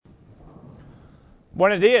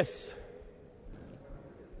Buenos días.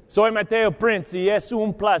 Soy Mateo Prince y es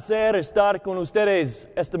un placer estar con ustedes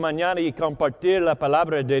esta mañana y compartir la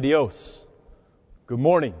palabra de Dios. Good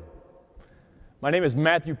morning. My name is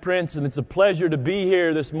Matthew Prince, and it's a pleasure to be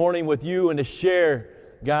here this morning with you and to share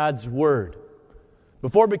God's Word.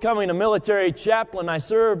 Before becoming a military chaplain, I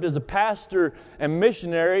served as a pastor and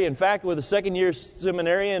missionary, in fact, with a second-year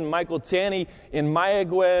seminarian, Michael Tanny, in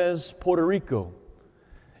Mayagüez, Puerto Rico.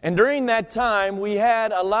 And during that time, we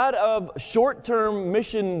had a lot of short-term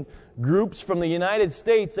mission groups from the United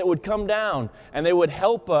States that would come down, and they would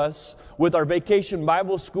help us with our vacation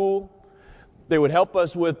Bible school. They would help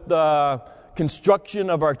us with the construction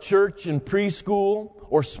of our church and preschool,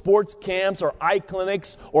 or sports camps, or eye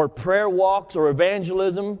clinics, or prayer walks, or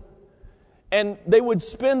evangelism. And they would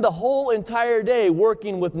spend the whole entire day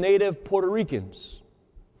working with native Puerto Ricans.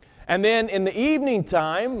 And then in the evening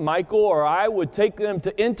time, Michael or I would take them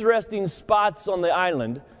to interesting spots on the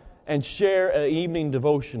island and share an evening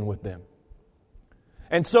devotion with them.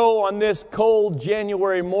 And so on this cold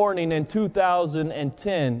January morning in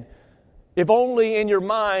 2010, if only in your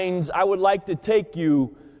minds, I would like to take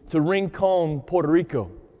you to Rincon, Puerto Rico,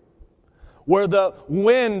 where the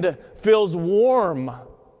wind feels warm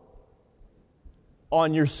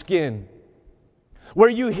on your skin, where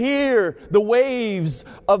you hear the waves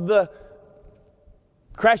of the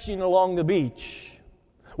crashing along the beach,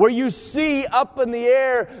 where you see up in the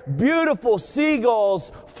air beautiful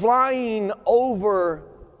seagulls flying over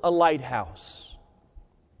a lighthouse.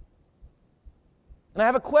 And I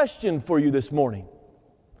have a question for you this morning.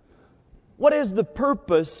 What is the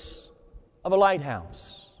purpose of a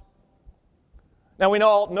lighthouse? Now, we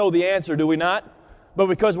all know the answer, do we not? But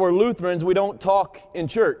because we're Lutherans, we don't talk in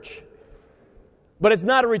church. But it's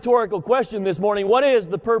not a rhetorical question this morning. What is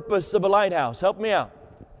the purpose of a lighthouse? Help me out.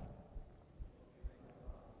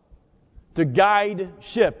 To guide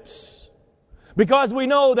ships. Because we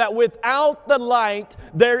know that without the light,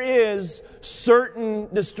 there is certain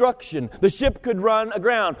destruction. The ship could run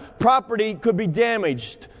aground. Property could be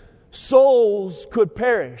damaged. Souls could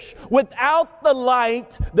perish. Without the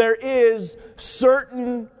light, there is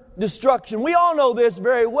certain destruction. We all know this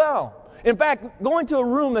very well. In fact, go into a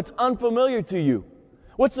room that's unfamiliar to you.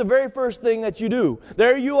 What's the very first thing that you do?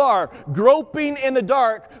 There you are, groping in the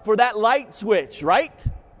dark for that light switch, right?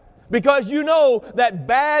 Because you know that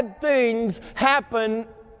bad things happen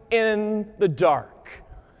in the dark.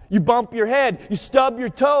 You bump your head, you stub your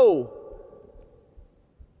toe.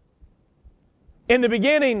 In the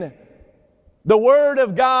beginning, the Word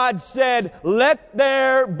of God said, "Let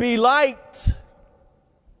there be light."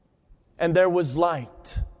 And there was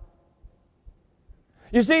light.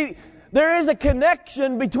 You see, there is a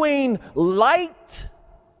connection between light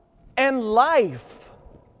and life.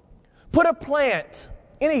 Put a plant,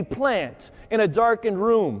 any plant, in a darkened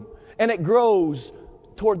room, and it grows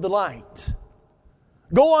toward the light.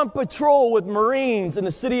 Go on patrol with Marines in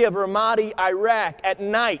the city of Ramadi, Iraq, at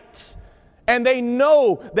night, and they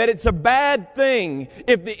know that it's a bad thing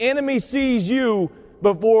if the enemy sees you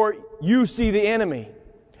before you see the enemy.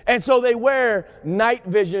 And so they wear night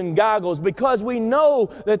vision goggles because we know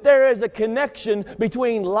that there is a connection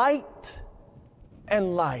between light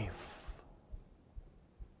and life.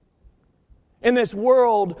 In this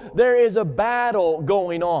world, there is a battle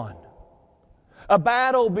going on. A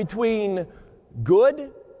battle between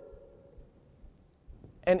good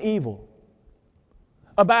and evil.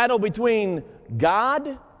 A battle between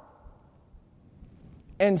God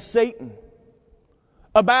and Satan.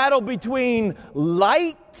 A battle between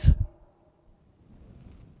light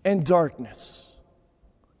and darkness.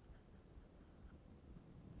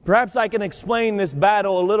 Perhaps I can explain this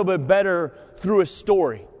battle a little bit better through a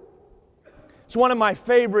story. It's one of my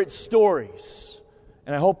favorite stories,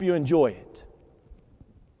 and I hope you enjoy it.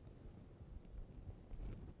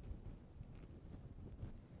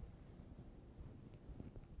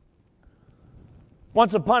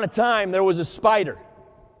 Once upon a time, there was a spider.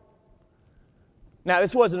 Now,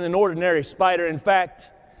 this wasn't an ordinary spider. In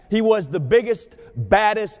fact, he was the biggest,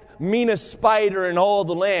 baddest, meanest spider in all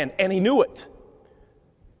the land, and he knew it.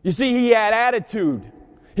 You see, he had attitude.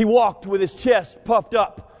 He walked with his chest puffed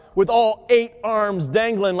up, with all 8 arms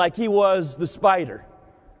dangling like he was the spider.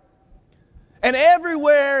 And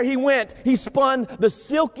everywhere he went, he spun the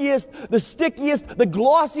silkiest, the stickiest, the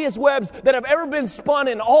glossiest webs that have ever been spun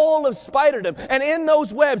in all of spiderdom. And in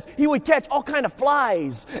those webs, he would catch all kind of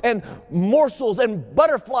flies and morsels and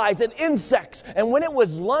butterflies and insects. And when it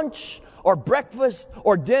was lunch or breakfast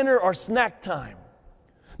or dinner or snack time,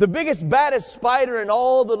 the biggest, baddest spider in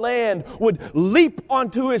all the land would leap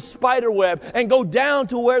onto his spider web and go down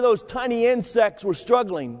to where those tiny insects were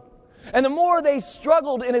struggling. And the more they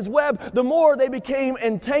struggled in his web, the more they became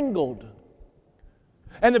entangled.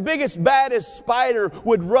 And the biggest, baddest spider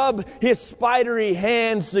would rub his spidery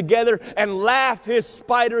hands together and laugh his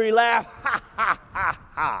spidery laugh. Ha, ha, ha,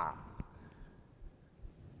 ha.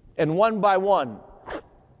 And one by one,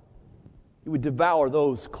 he would devour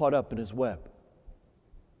those caught up in his web.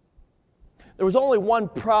 There was only one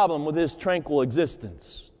problem with his tranquil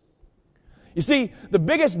existence. You see, the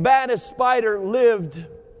biggest, baddest spider lived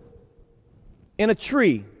in a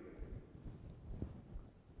tree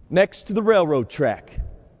next to the railroad track.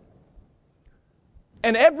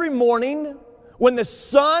 And every morning, when the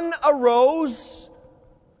sun arose,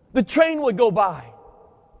 the train would go by.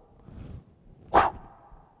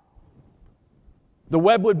 The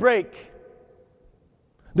web would break.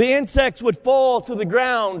 The insects would fall to the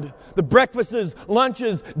ground. The breakfasts,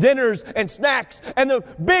 lunches, dinners, and snacks. And the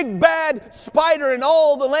big bad spider in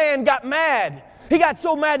all the land got mad. He got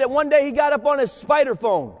so mad that one day he got up on his spider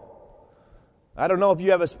phone. I don't know if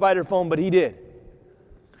you have a spider phone, but he did.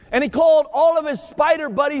 And he called all of his spider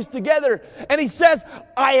buddies together. And he says,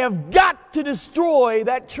 I have got to destroy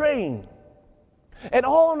that train. And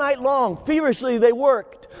all night long, feverishly they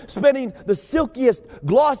worked, spinning the silkiest,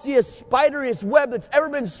 glossiest, spideriest web that's ever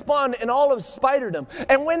been spun in all of spiderdom.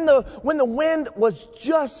 And when the wind was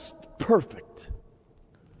just perfect,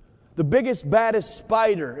 the biggest, baddest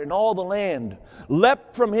spider in all the land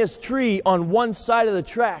leapt from his tree on one side of the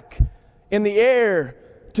track in the air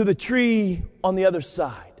to the tree on the other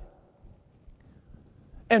side.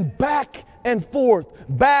 And back and forth,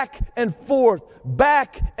 back and forth,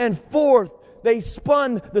 back and forth, they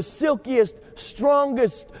spun the silkiest,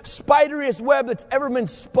 strongest, spideriest web that's ever been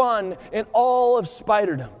spun in all of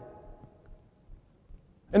spiderdom.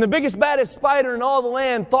 And the biggest, baddest spider in all the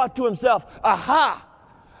land thought to himself, aha!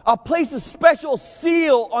 I'll place a special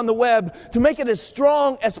seal on the web to make it as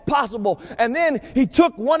strong as possible. And then he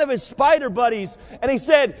took one of his spider buddies and he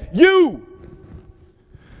said, You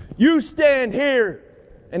stand here.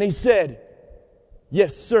 And he said,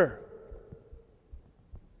 yes, sir.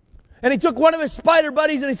 And he took one of his spider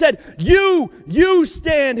buddies and he said, You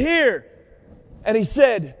stand here. And he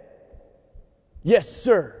said, yes,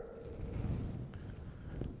 sir.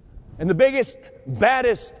 And the biggest,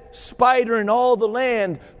 baddest spider in all the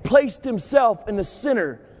land placed himself in the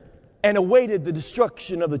center and awaited the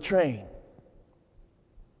destruction of the train.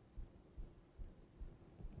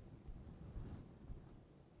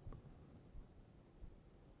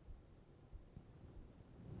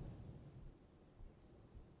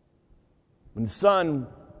 When the sun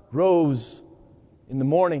rose in the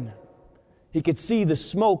morning, he could see the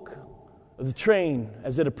smoke of the train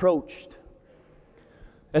as it approached.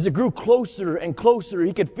 As it grew closer and closer,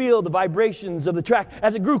 he could feel the vibrations of the track.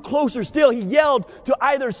 As it grew closer still, he yelled to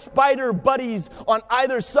either spider buddies on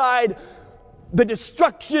either side, the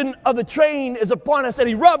destruction of the train is upon us. And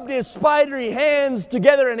he rubbed his spidery hands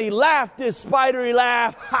together and he laughed his spidery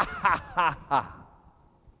laugh. Ha, ha, ha, ha.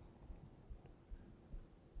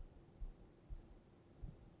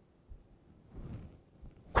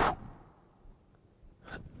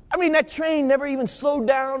 I mean, that train never even slowed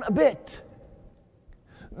down a bit.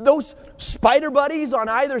 Those spider buddies on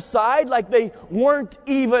either side, like they weren't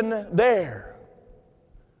even there.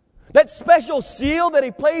 That special seal that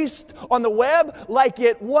he placed on the web, like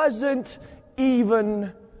it wasn't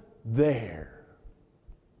even there.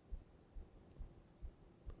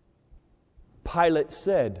 Pilate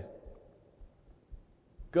said,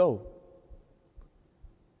 go.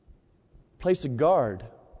 Place a guard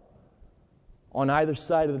on either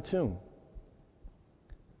side of the tomb.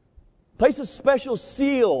 Place a special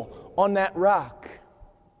seal on that rock.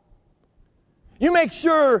 You make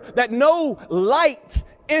sure that no light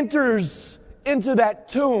enters into that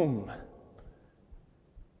tomb.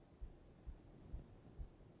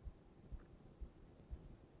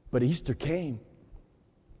 But Easter came.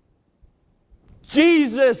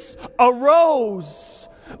 Jesus arose.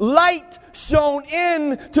 Light shone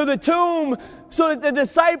into the tomb so that the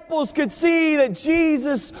disciples could see that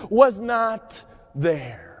Jesus was not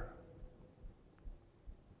there.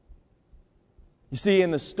 You see,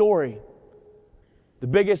 in the story, the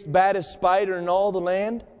biggest, baddest spider in all the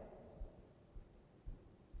land,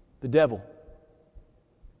 the devil.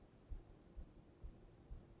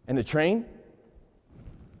 And the train,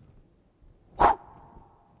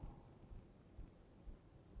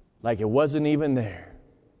 like it wasn't even there.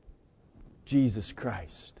 Jesus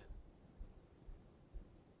Christ.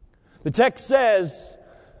 The text says,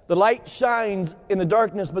 the light shines in the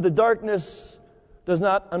darkness, but the darkness does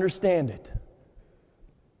not understand it.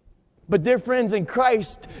 But dear friends, in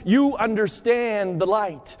Christ, you understand the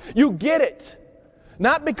light. You get it.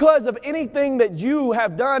 Not because of anything that you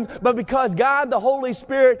have done, but because God, the Holy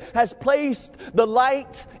Spirit, has placed the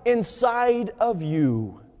light inside of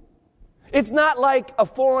you. It's not like a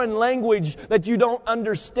foreign language that you don't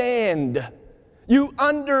understand. You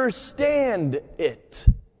understand it.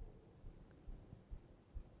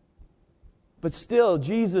 But still,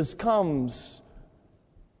 Jesus comes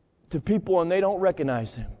to people and they don't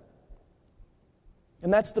recognize Him.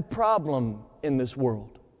 And that's the problem in this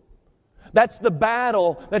world. That's the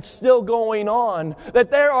battle that's still going on.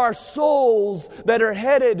 That there are souls that are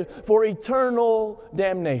headed for eternal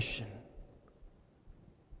damnation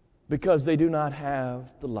because they do not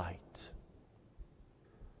have the light.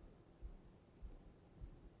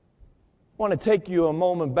 I want to take you a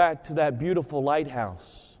moment back to that beautiful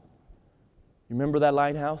lighthouse. You remember that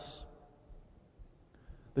lighthouse?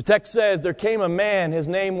 The text says, there came a man, his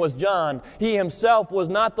name was John. He himself was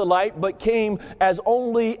not the light, but came as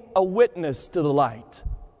only a witness to the light.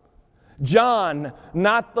 John,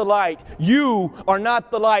 not the light. You are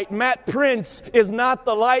not the light. Matt Prince is not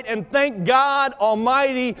the light. And thank God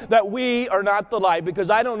Almighty that we are not the light. Because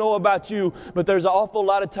I don't know about you, but there's an awful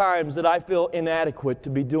lot of times that I feel inadequate to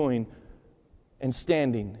be doing and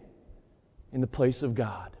standing in the place of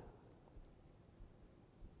God.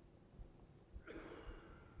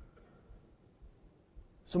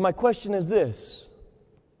 So my question is this: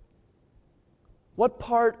 what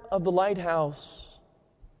part of the lighthouse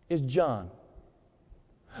is John?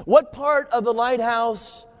 What part of the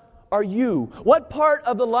lighthouse are you? What part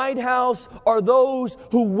of the lighthouse are those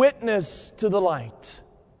who witness to the light?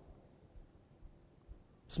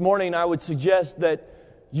 This morning I would suggest that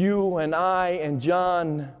you and I and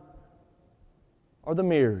John are the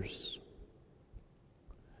mirrors.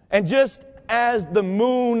 And just as the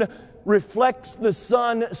moon reflects the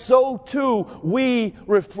sun, so too we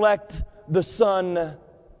reflect the sun,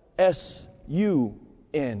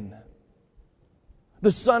 S-U-N.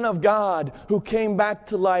 The Son of God who came back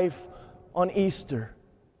to life on Easter.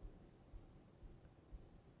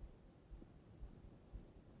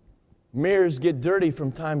 Mirrors get dirty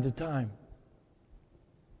from time to time.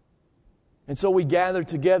 And so we gather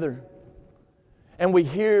together and we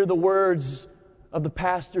hear the words of the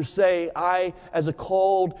pastor say, I, as a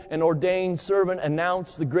called and ordained servant,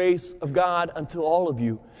 announce the grace of God unto all of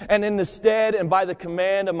you. And in the stead and by the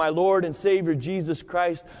command of my Lord and Savior Jesus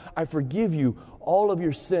Christ, I forgive you all of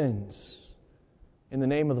your sins in the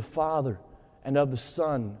name of the Father and of the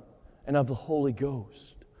Son and of the Holy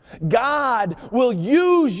Ghost. God will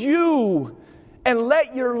use you and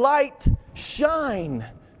let your light shine.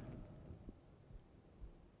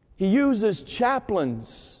 He uses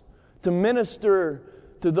chaplains to minister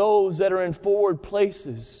to those that are in forward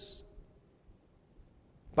places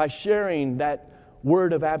by sharing that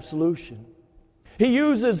word of absolution. He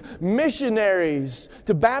uses missionaries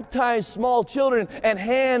to baptize small children and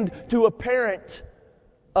hand to a parent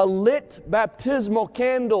a lit baptismal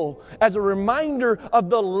candle as a reminder of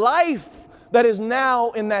the life that is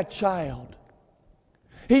now in that child.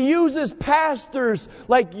 He uses pastors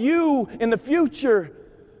like you in the future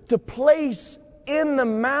to place in the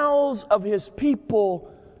mouths of His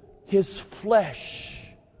people His flesh.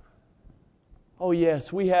 Oh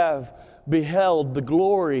yes, we have beheld the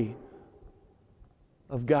glory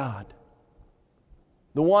of God.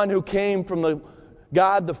 The one who came from the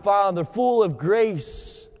God the Father, full of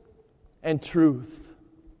grace and truth.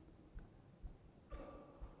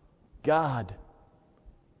 God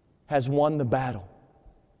has won the battle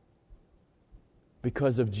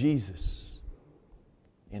because of Jesus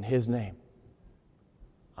in His name.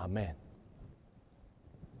 Amen.